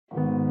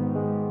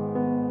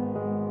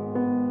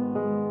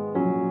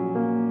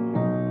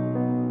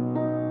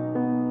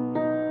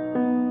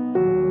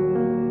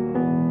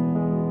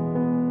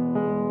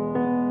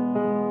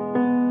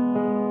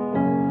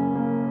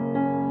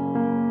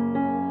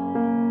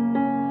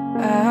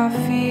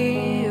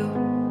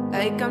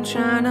like I'm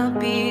trying to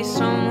be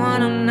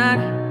someone I'm not.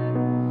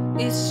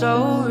 It's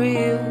so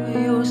real,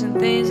 using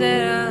things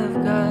that I've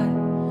got.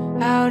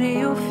 How do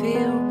you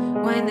feel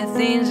when the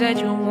things that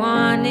you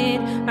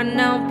wanted are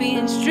now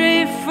being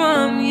stripped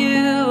from you?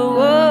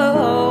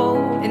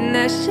 Oh, and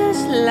that's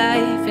just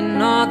life, and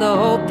all the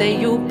hope that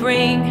you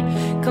bring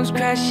comes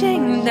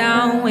crashing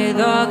down with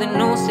all the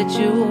notes that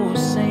you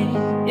sing.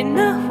 And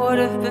I would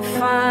have been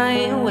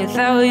fine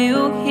without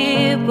you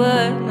here,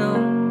 but no.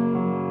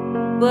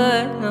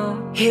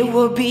 It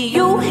will be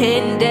you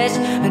and us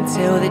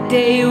until the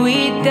day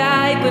we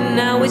die. But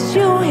now it's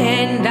you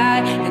and I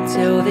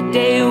until the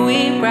day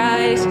we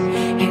rise.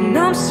 And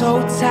I'm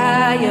so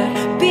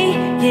tired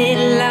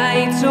being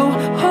lied to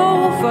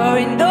over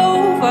and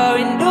over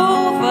and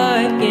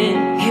over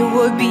again. It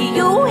will be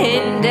you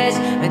and us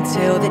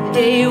until the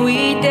day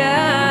we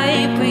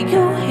die. But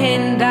you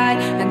and I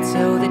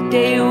until the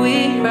day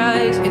we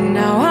rise. And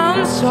now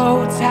I'm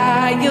so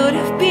tired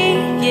of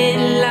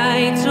being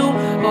lied to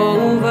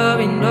over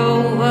and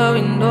over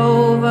and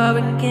over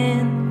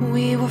again.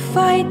 We were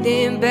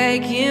fighting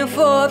back and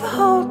forth,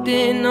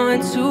 holding on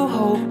to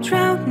hope,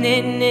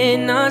 drowning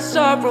in our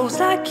sorrows.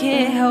 I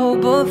can't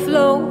help but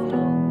float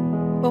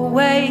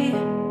away.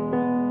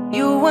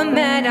 You were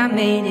mad I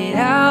made it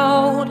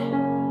out,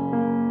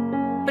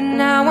 but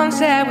now I'm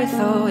sad with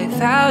or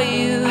without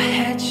you. I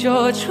had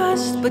your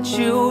trust, but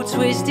you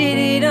twisted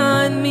it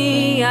on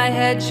me. I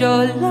had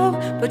your love,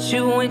 but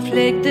you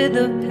inflicted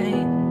the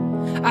pain.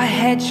 I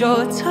had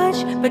your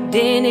touch, but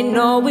didn't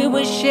know it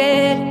was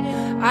shared.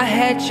 I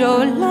had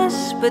your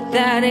lust, but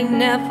that ain't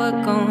never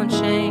gonna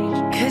change.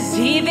 Cause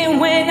even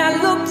when I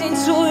looked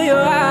into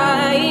your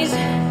eyes,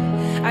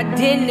 I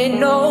didn't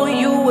know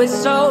you were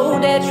so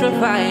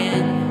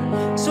terrifying.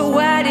 So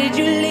why did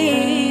you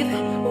leave?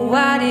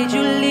 Why did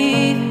you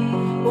leave?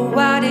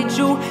 Why did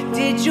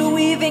you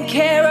even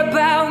care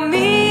about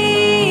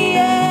me?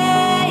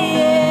 Yeah,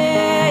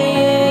 yeah,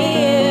 yeah,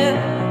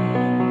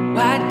 yeah.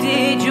 Why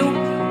did you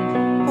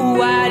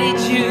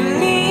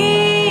leave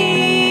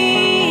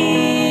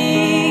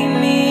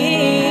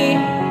me?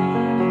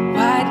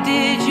 Why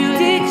did you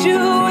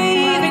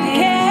even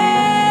care?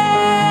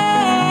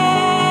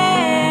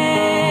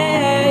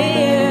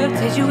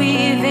 Did you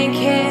even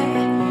care?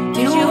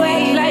 Did you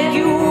act like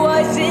you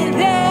wasn't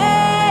there?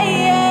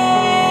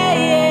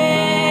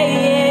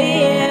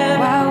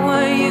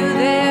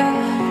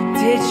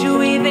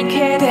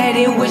 That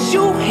it was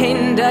you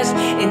and us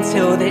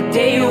until the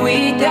day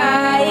we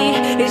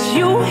die. It's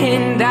you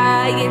and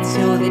I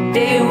until the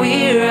day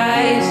we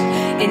rise.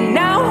 And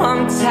now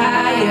I'm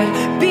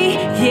tired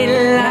being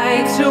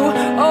lied to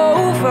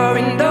over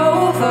and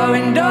over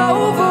and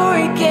over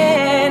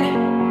again.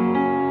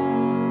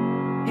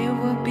 It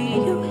will be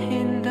you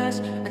and us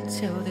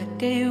until the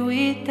day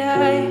we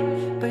die.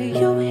 But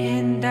you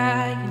and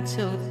I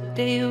until the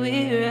day we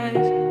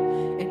rise.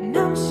 And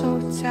I'm so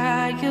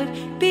tired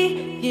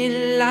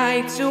being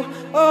lied to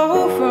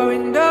over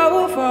and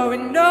over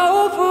and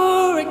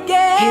over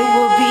again. It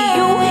will be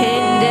you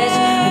and us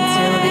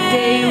until the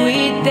day we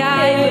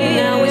die. But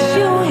now it's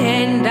you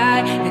and I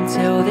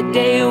until the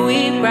day we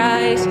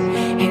rise.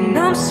 And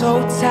I'm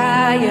so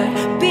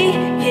tired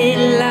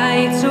being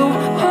lied to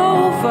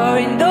over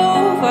and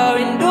over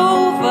and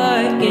over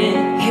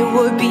again. It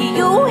will be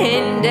you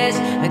and us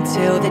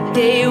until the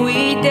day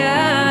we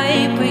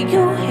die. But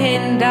you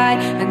and I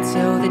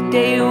until the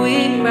day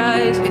we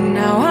rise. And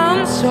now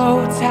I'm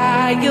so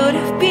tired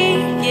of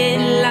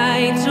being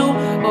lied to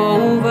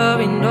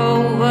over and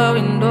over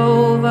and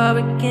over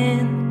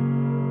again.